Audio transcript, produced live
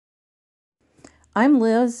I'm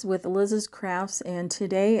Liz with Liz's Crafts, and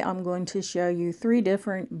today I'm going to show you 3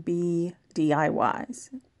 different bee DIYs.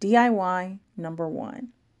 DIY number 1.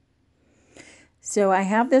 So I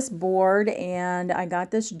have this board and I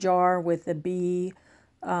got this jar with a bee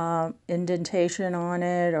indentation on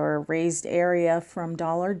it or raised area from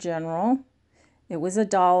Dollar General. It was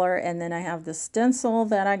 $1, and then I have the stencil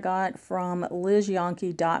that I got from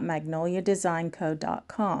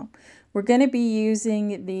lizyankee.magnoliadesignco.com. We're going to be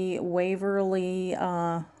using the Waverly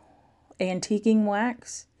antiquing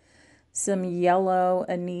wax, some yellow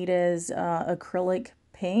Anita's acrylic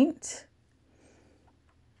paint,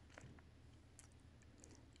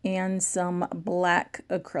 and some black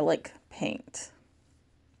acrylic paint.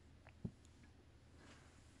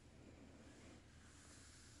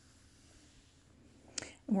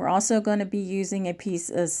 We're also going to be using a piece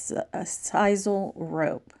of a sisal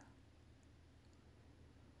rope,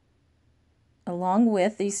 along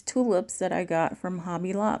with these tulips that I got from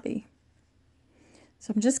Hobby Lobby.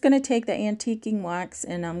 So I'm just going to take the antiquing wax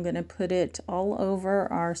and I'm going to put it all over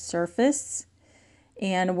our surface.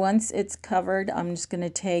 And once it's covered, I'm just going to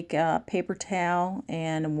take a paper towel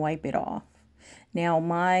and wipe it off. Now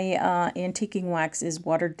my antiquing wax is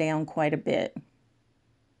watered down quite a bit.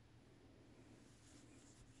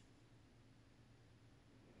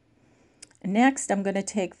 Next, I'm going to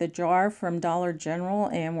take the jar from Dollar General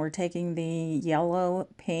and we're taking the yellow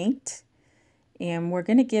paint. And we're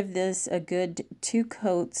going to give this a good 2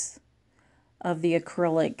 coats of the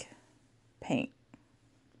acrylic paint.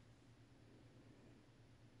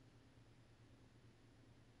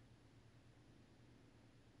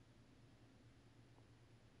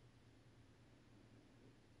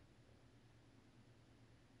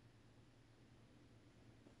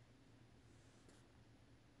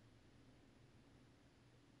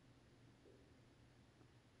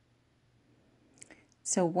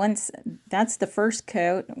 So once that's the first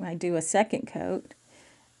coat, I do a second coat.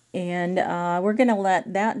 And we're going to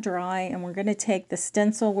let that dry, and we're going to take the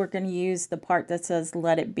stencil. We're going to use the part that says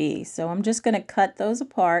let it be. So I'm just going to cut those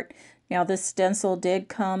apart. Now this stencil did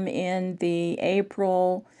come in the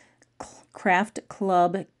April Craft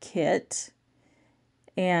Club kit.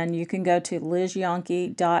 And you can go to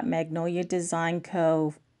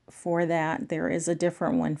lizyankee.magnoliadesignco for that. There is a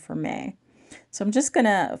different one for May. So I'm just going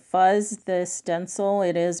to fuzz the stencil.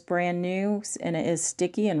 It is brand new and it is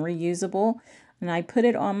sticky and reusable. And I put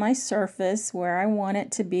it on my surface where I want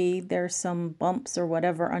it to be. There's some bumps or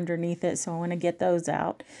whatever underneath it, so I want to get those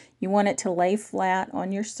out. You want it to lay flat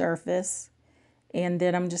on your surface. And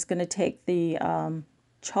then I'm just going to take the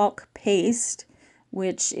chalk paste,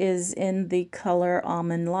 which is in the color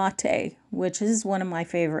Almond Latte, which is one of my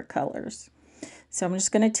favorite colors. So I'm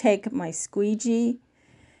just going to take my squeegee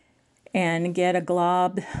and get a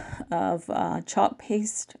glob of chalk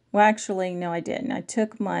paste. Well, actually, no, I didn't. I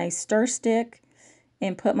took my stir stick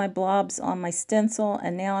and put my blobs on my stencil,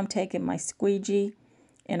 and now I'm taking my squeegee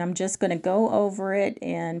and I'm just going to go over it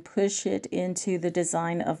and push it into the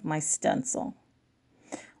design of my stencil.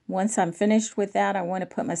 Once I'm finished with that, I want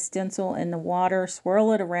to put my stencil in the water,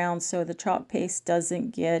 swirl it around so the chalk paste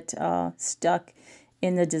doesn't get stuck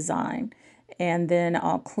in the design. And then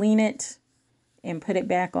I'll clean it and put it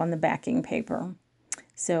back on the backing paper.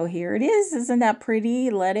 So here it is. Isn't that pretty?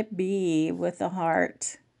 Let it be with the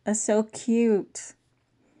heart. That's so cute.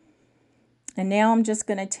 And now I'm just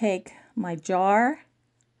going to take my jar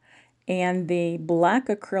and the black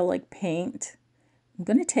acrylic paint. I'm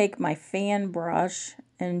going to take my fan brush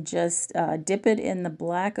and just dip it in the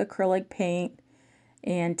black acrylic paint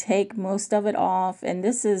and take most of it off. And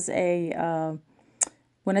this is a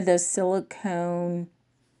one of those silicone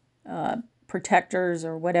protectors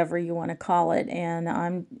or whatever you want to call it,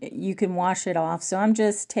 and you can wash it off. So I'm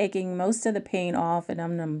just taking most of the paint off and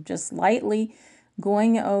I'm just lightly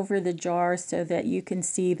going over the jar so that you can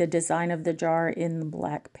see the design of the jar in the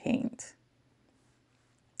black paint.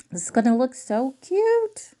 This is going to look so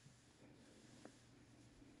cute.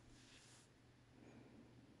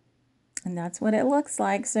 And that's what it looks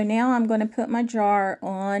like. So now I'm going to put my jar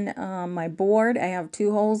on my board. I have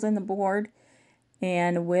 2 holes in the board,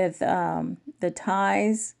 and with the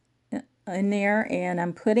ties in there, and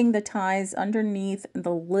I'm putting the ties underneath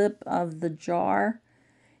the lip of the jar,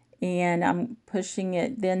 and I'm pushing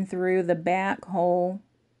it then through the back hole,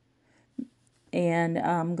 and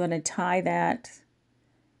I'm going to tie that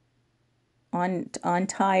on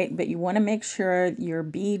tight, but you want to make sure your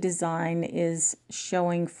bee design is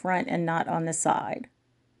showing front and not on the side.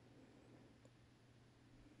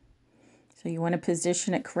 So you want to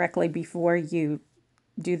position it correctly before you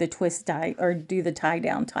do the twist tie or do the tie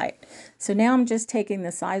down tight. So now I'm just taking the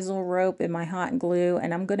sisal rope and my hot glue,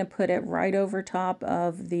 and I'm going to put it right over top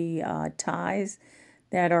of the ties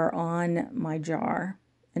that are on my jar.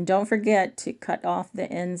 And don't forget to cut off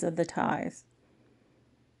the ends of the ties.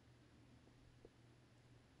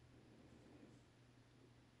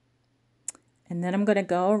 And then I'm going to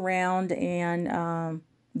go around and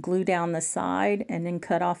glue down the side and then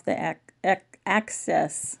cut off the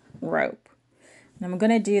excess rope. And I'm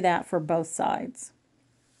going to do that for both sides.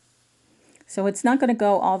 So it's not going to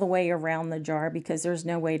go all the way around the jar because there's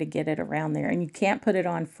no way to get it around there. And you can't put it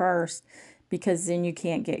on first because then you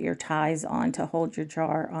can't get your ties on to hold your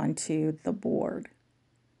jar onto the board.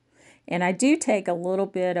 And I do take a little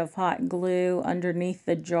bit of hot glue underneath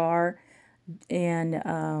the jar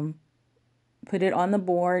and put it on the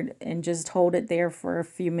board and just hold it there for a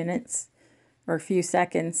few minutes or a few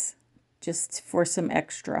seconds just for some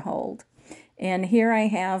extra hold. And here I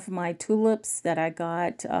have my tulips that I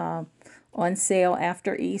got on sale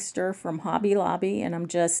after Easter from Hobby Lobby, and I'm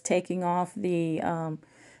just taking off the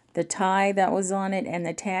tie that was on it and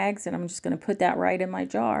the tags, and I'm just going to put that right in my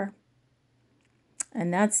jar.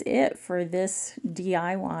 And that's it for this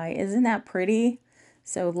DIY. Isn't that pretty?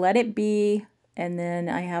 So let it be, and then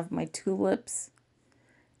I have my tulips,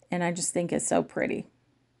 and I just think it's so pretty.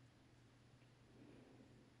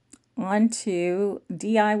 On to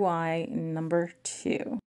DIY number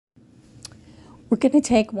 2. We're going to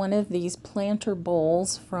take one of these planter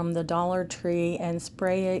bowls from the Dollar Tree and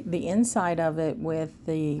spray the inside of it with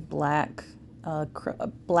the black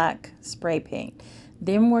spray paint.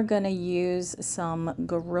 Then we're going to use some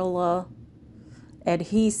Gorilla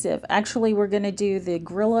adhesive. Actually, we're going to do the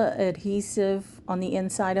Gorilla adhesive on the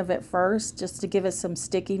inside of it first, just to give it some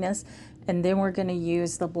stickiness, and then we're going to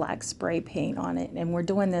use the black spray paint on it. And we're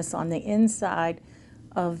doing this on the inside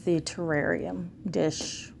of the terrarium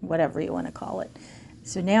dish, whatever you want to call it.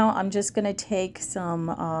 So now I'm just going to take some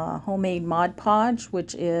homemade Mod Podge,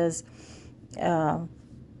 which is a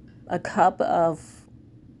cup of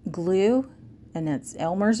glue, and it's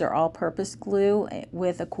Elmer's or all-purpose glue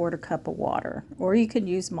with a 1/4 cup of water, or you could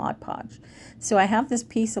use Mod Podge. So I have this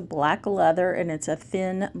piece of black leather, and it's a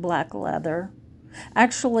thin black leather.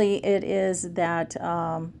 Actually, it is that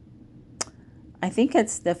I think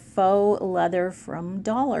it's the faux leather from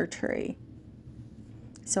Dollar Tree.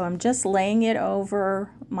 So I'm just laying it over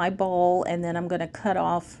my bowl, and then I'm going to cut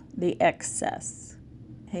off the excess.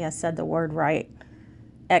 Hey, I said the word right.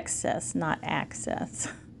 Excess, not access.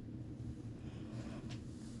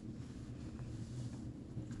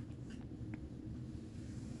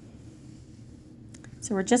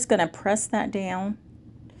 So we're just going to press that down,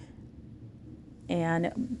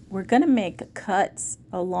 and we're going to make cuts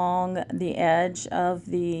along the edge of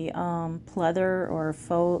the pleather or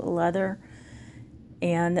faux leather,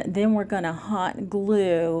 and then we're going to hot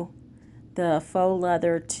glue the faux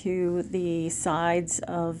leather to the sides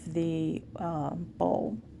of the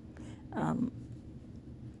bowl.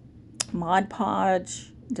 Mod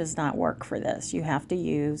Podge does not work for this. You have to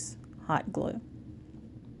use hot glue.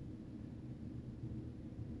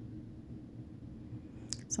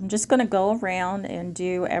 So I'm just going to go around and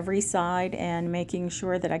do every side and making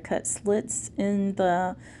sure that I cut slits in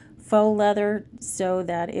the faux leather so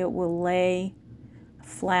that it will lay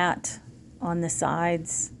flat on the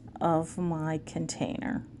sides of my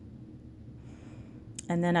container.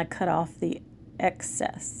 And then I cut off the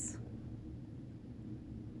excess.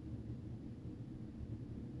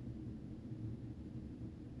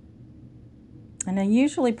 And I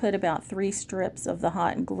usually put about 3 strips of the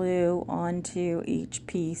hot glue onto each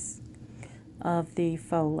piece of the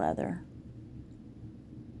faux leather.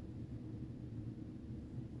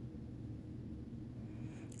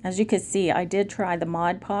 As you can see, I did try the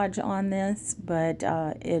Mod Podge on this, but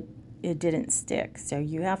it didn't stick, so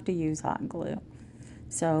you have to use hot glue.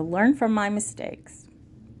 So learn from my mistakes.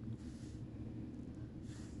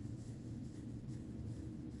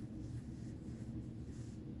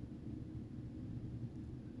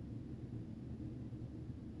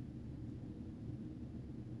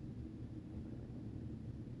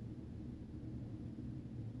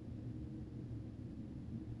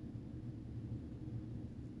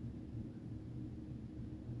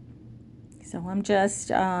 So I'm just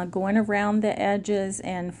going around the edges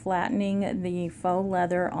and flattening the faux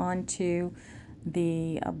leather onto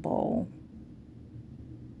the bowl.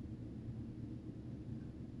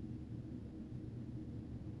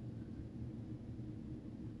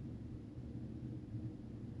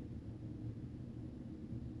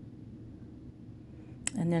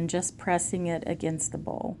 And then just pressing it against the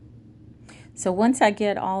bowl. So once I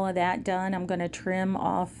get all of that done, I'm going to trim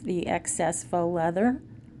off the excess faux leather.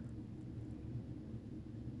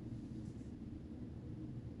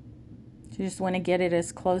 You just want to get it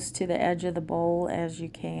as close to the edge of the bowl as you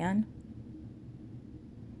can.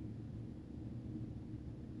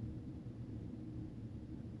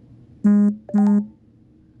 And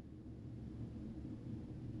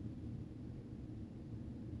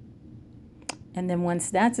then once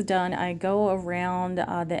that's done, I go around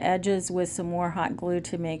the edges with some more hot glue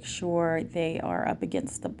to make sure they are up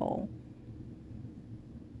against the bowl.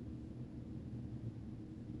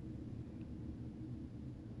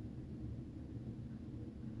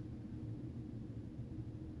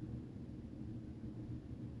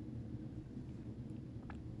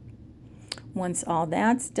 Once all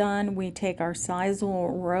that's done, we take our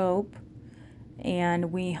sisal rope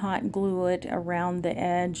and we hot glue it around the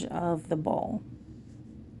edge of the bowl.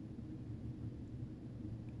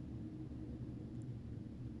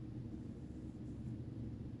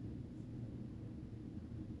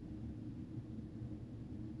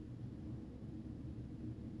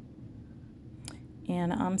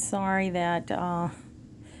 And I'm sorry that,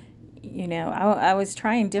 you know, I was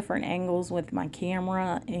trying different angles with my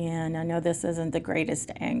camera, and I know this isn't the greatest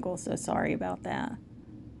angle, so sorry about that.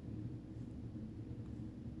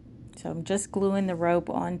 So I'm just gluing the rope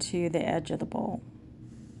onto the edge of the bowl.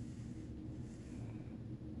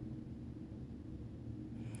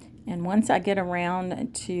 And once I get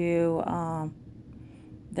around to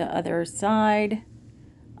the other side,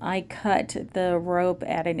 I cut the rope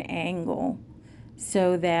at an angle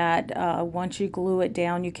so that once you glue it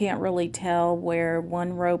down, you can't really tell where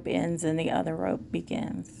one rope ends and the other rope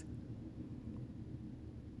begins.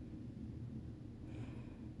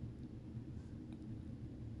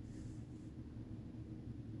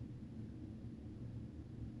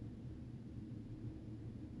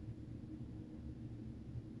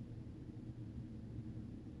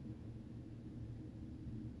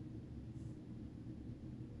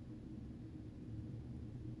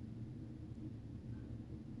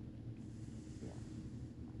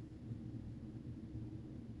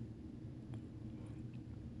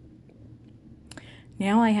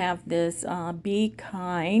 Now I have this Be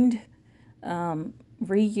Kind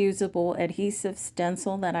reusable adhesive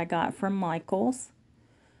stencil that I got from Michael's.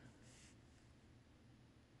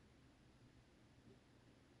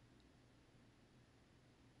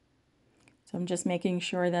 So I'm just making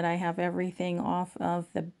sure that I have everything off of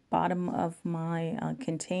the bottom of my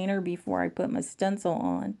container before I put my stencil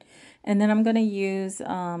on. And then I'm going to use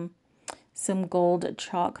some gold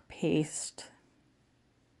chalk paste.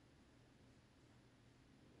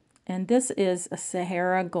 And this is a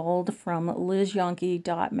Sahara Gold from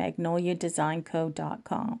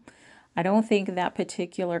LizYonke.MagnoliaDesignCo.com. I don't think that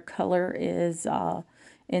particular color is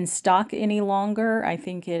in stock any longer. I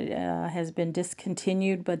think it has been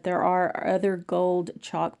discontinued, but there are other gold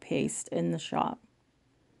chalk paste in the shop.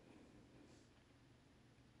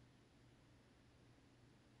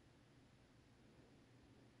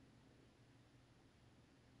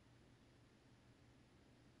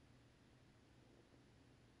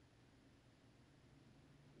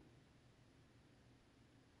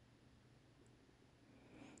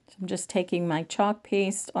 So I'm just taking my chalk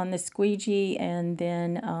paste on the squeegee and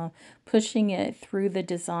then pushing it through the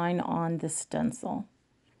design on the stencil.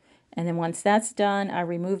 And then once that's done, I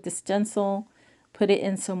remove the stencil, put it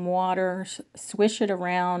in some water, swish it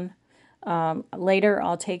around. Later,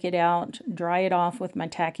 I'll take it out, dry it off with my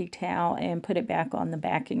tacky towel, and put it back on the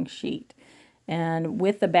backing sheet. And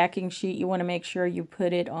with the backing sheet, you want to make sure you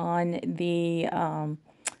put it on the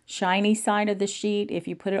shiny side of the sheet. If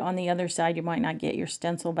you put it on the other side, you might not get your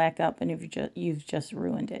stencil back up, and if you've just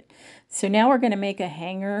ruined it. So now we're going to make a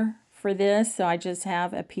hanger for this. So I just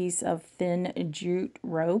have a piece of thin jute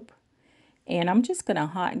rope, and I'm just going to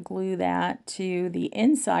hot glue that to the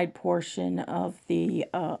inside portion of the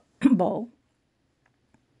bowl.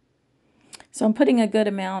 So I'm putting a good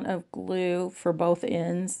amount of glue for both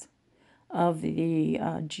ends of the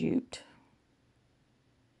jute.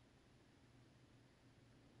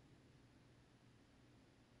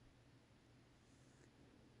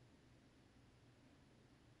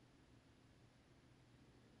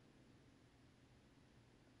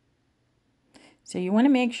 So you want to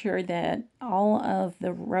make sure that all of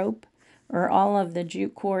the rope or all of the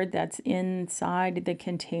jute cord that's inside the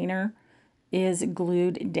container is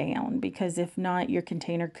glued down, because if not, your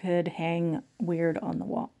container could hang weird on the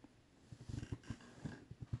wall.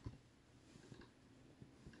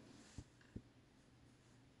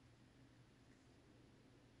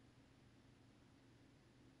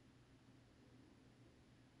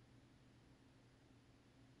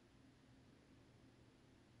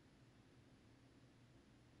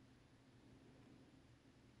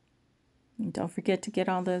 And don't forget to get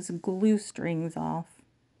all those glue strings off.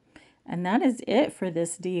 And that is it for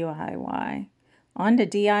this DIY. On to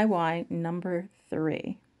DIY number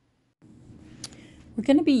 3. We're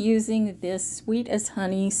going to be using this Sweet as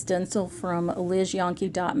Honey stencil from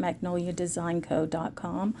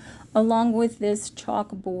lizyankee.magnoliadesignco.com along with this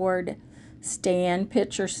chalkboard stand,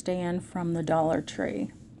 picture stand from the Dollar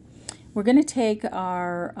Tree. We're going to take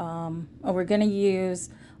our, we're going to use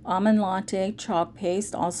almond latte chalk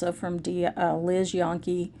paste, also from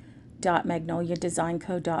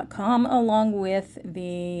lizyankee.magnoliadesignco.com, along with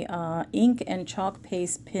the ink and chalk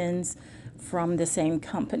paste pens from the same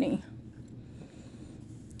company.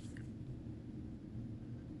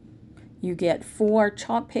 You get 4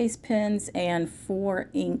 chalk paste pens and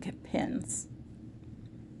 4 ink pens.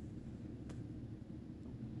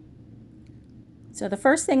 So the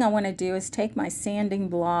first thing I want to do is take my sanding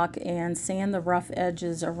block and sand the rough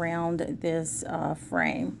edges around this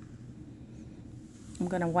frame. I'm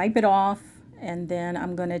going to wipe it off, and then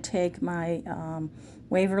I'm going to take my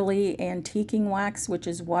Waverly Antiquing Wax, which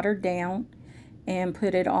is watered down, and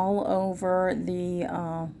put it all over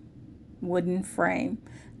the wooden frame.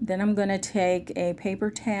 Then I'm going to take a paper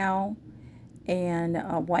towel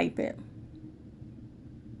and wipe it.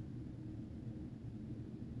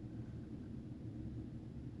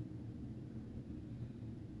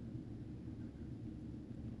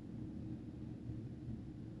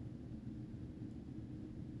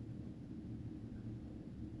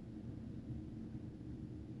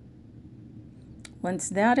 Once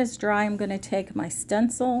that is dry, I'm going to take my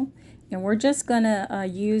stencil, and we're just going to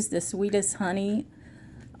use the Sweet as Honey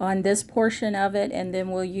on this portion of it, and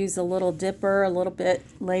then we'll use a little dipper a little bit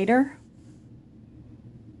later.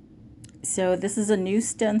 So this is a new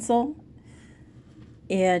stencil.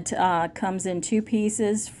 It comes in 2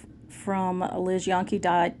 pieces from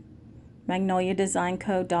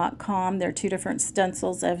lizyankee.magnoliadesignco.com. They're 2 different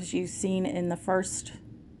stencils, as you've seen in the first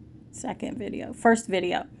video.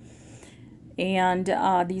 And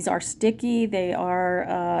these are sticky. They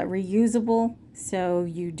are reusable, so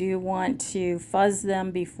you do want to fuzz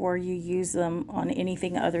them before you use them on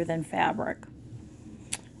anything other than fabric.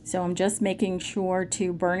 So I'm just making sure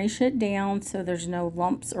to burnish it down so there's no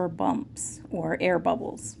lumps or bumps or air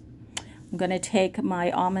bubbles. I'm going to take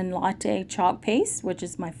my almond latte chalk paste, which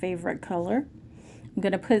is my favorite color. I'm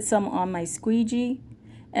going to put some on my squeegee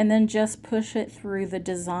and then just push it through the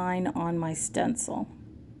design on my stencil.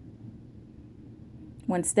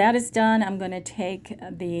 Once that is done, I'm going to take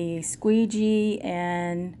the squeegee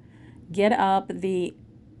and get up the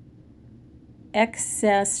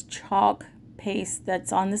excess chalk paste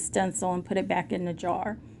that's on the stencil and put it back in the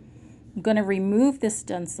jar. I'm going to remove the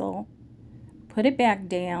stencil, put it back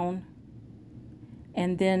down,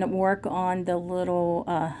 and then work on the little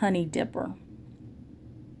honey dipper.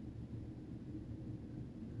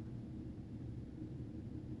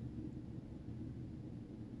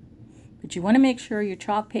 But you want to make sure your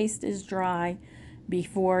chalk paste is dry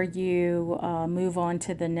before you move on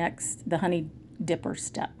to the honey dipper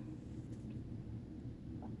step.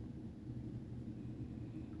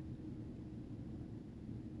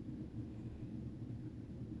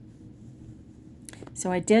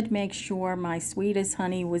 So I did make sure my Sweet as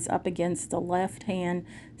Honey was up against the left-hand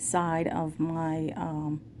side of my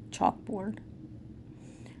chalkboard.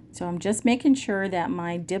 So I'm just making sure that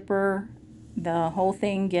my dipper, the whole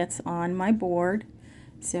thing gets on my board.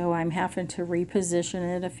 So I'm having to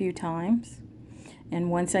reposition it a few times. And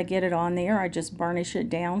once I get it on there, I just burnish it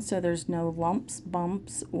down so there's no lumps,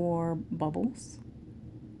 bumps, or bubbles.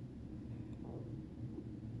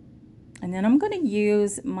 And then I'm going to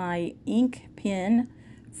use my ink pen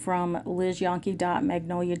from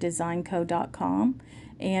lizyankee.magnoliadesignco.com.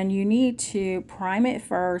 And you need to prime it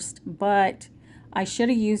first, but I should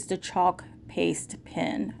have used a chalk paste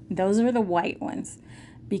pen. Those are the white ones,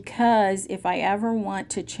 because if I ever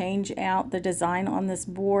want to change out the design on this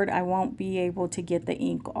board, I won't be able to get the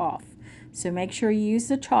ink off. So make sure you use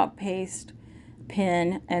the chalk paste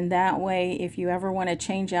pen, and that way if you ever want to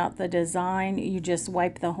change out the design, you just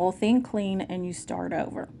wipe the whole thing clean and you start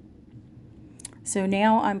over. So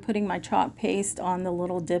now I'm putting my chalk paste on the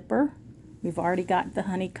little dipper. We've already got the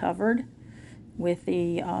honey covered with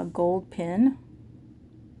the gold pen.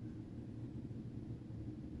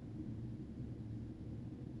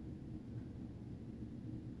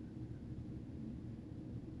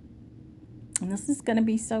 And this is going to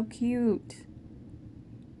be so cute.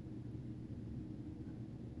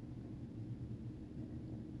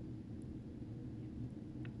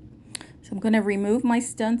 So I'm going to remove my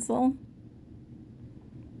stencil.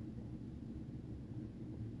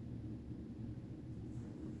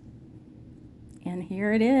 And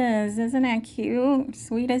here it is. Isn't that cute?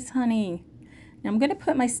 Sweet as honey. Now I'm going to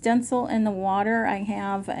put my stencil in the water. I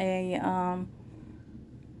have a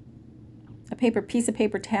piece of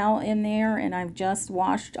paper towel in there, and I've just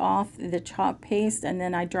washed off the chalk paste, and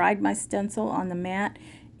then I dried my stencil on the mat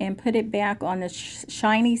and put it back on the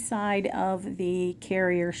shiny side of the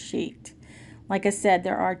carrier sheet. Like I said,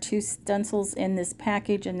 there are 2 stencils in this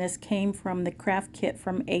package, and this came from the craft kit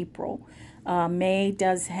from April. May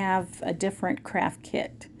does have a different craft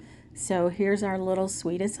kit. So here's our little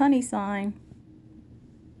sweet as honey sign.